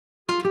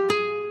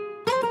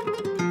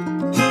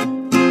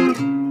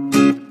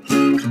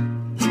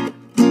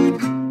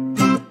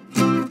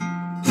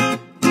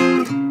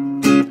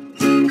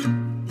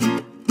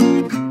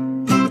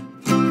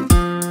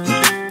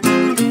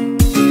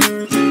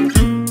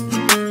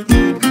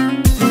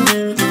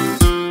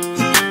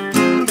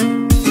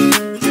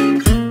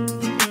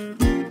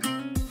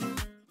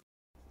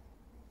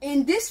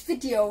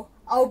video,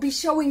 I'll be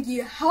showing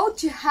you how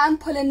to hand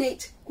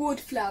pollinate gourd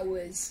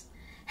flowers.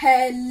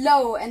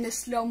 Hello and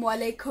assalamu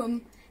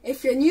alaikum.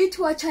 If you're new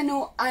to our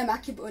channel, I'm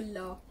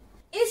Akibullah.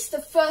 It's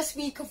the first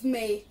week of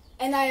May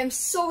and I am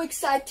so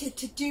excited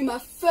to do my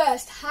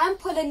first hand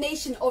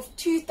pollination of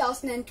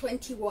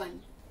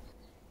 2021.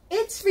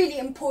 It's really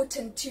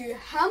important to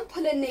hand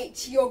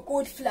pollinate your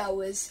gourd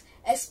flowers,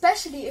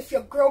 especially if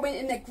you're growing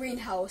in a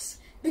greenhouse,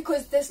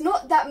 because there's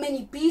not that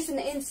many bees and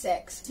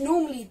insects.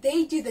 Normally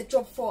they do the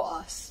job for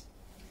us.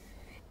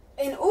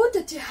 In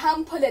order to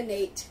hand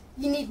pollinate,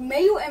 you need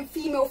male and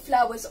female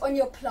flowers on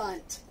your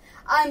plant.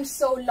 I'm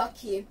so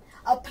lucky.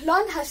 Our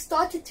plant has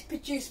started to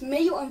produce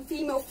male and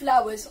female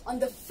flowers on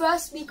the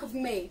first week of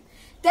May.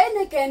 Then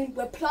again,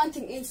 we're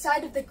planting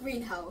inside of the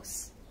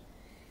greenhouse.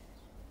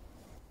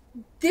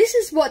 This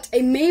is what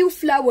a male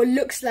flower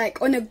looks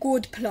like on a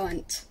gourd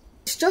plant.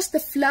 It's just a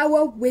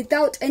flower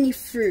without any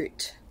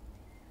fruit.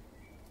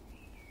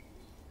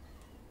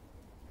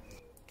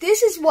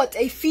 This is what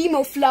a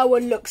female flower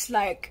looks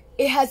like.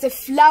 It has a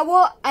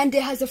flower and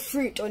it has a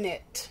fruit on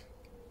it.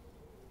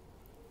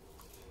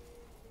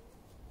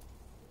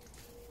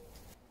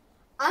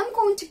 I'm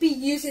going to be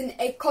using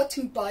a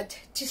cotton bud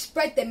to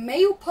spread the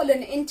male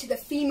pollen into the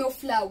female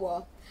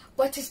flower,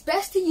 but it's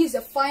best to use a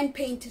fine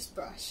painter's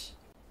brush.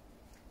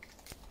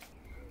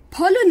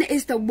 Pollen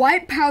is the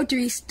white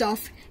powdery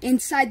stuff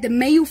inside the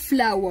male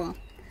flower.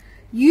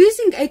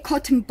 Using a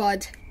cotton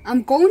bud,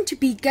 I'm going to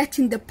be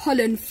getting the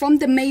pollen from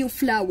the male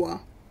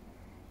flower.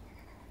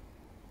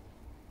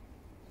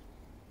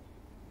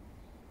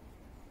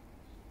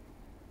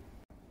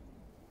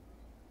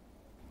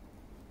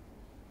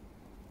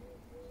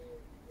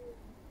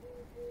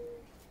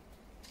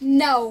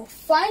 Now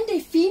find a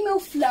female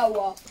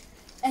flower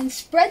and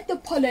spread the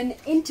pollen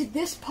into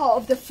this part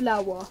of the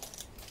flower.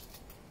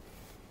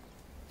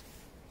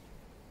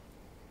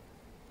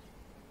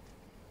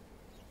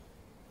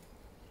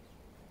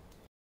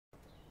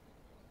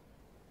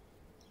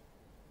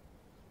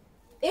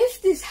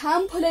 If this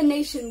hand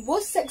pollination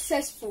was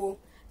successful,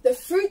 the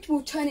fruit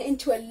will turn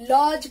into a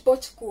large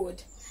butter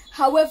gourd.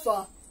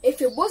 However, if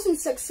it wasn't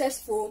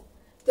successful,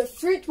 the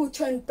fruit will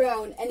turn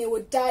brown and it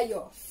will die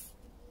off.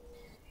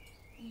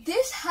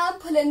 This hand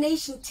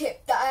pollination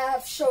tip that I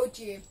have showed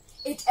you,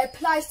 it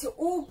applies to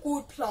all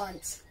gourd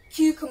plants: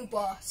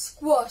 cucumber,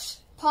 squash,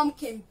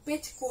 pumpkin,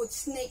 bitter gourd,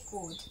 snake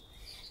gourd.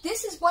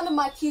 This is one of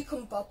my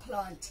cucumber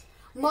plants.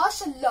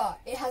 Mashallah,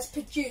 it has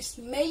produced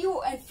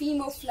male and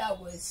female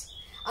flowers.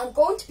 I'm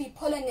going to be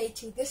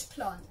pollinating this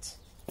plant.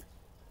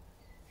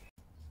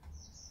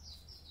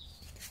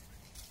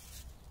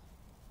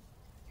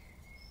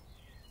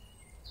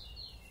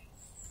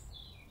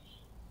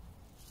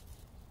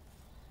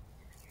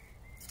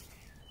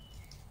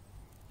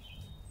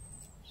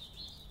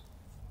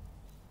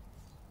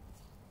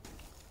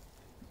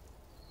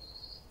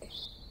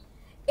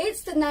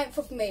 It's the 9th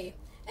of May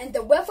and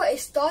the weather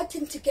is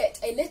starting to get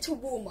a little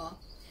warmer.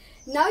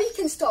 Now you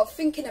can start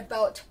thinking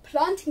about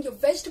planting your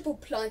vegetable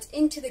plants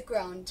into the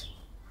ground.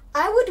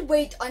 I would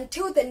wait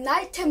until the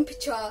night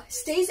temperature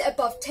stays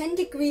above 10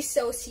 degrees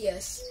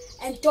Celsius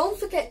and don't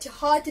forget to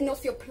harden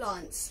off your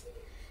plants.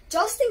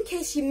 Just in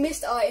case you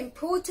missed our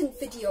important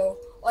video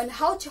on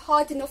how to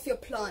harden off your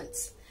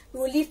plants, we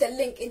will leave the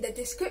link in the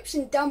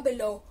description down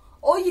below,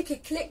 or you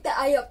could click the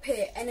eye up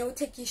here and it will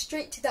take you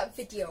straight to that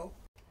video.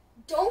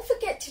 Don't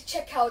forget to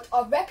check out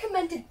our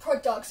recommended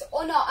products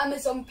on our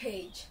Amazon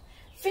page.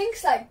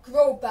 Things like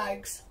grow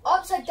bags,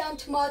 upside down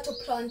tomato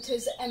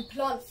planters and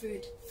plant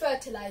food,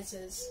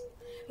 fertilizers.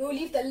 We will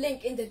leave the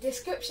link in the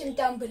description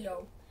down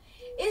below.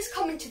 It's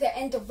coming to the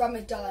end of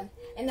Ramadan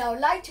and I would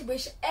like to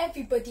wish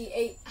everybody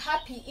a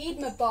happy Eid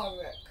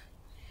Mubarak.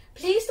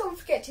 Please don't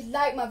forget to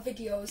like my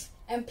videos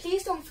and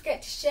please don't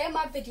forget to share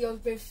my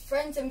videos with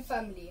friends and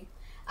family.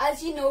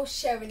 As you know,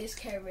 sharing is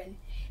caring.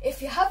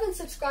 If you haven't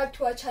subscribed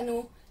to our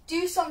channel,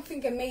 do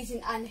something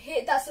amazing and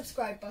hit that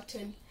subscribe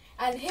button.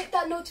 And hit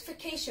that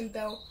notification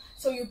bell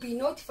so you'll be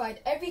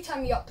notified every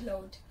time you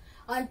upload.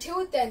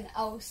 Until then,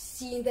 I'll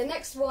see you in the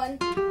next one.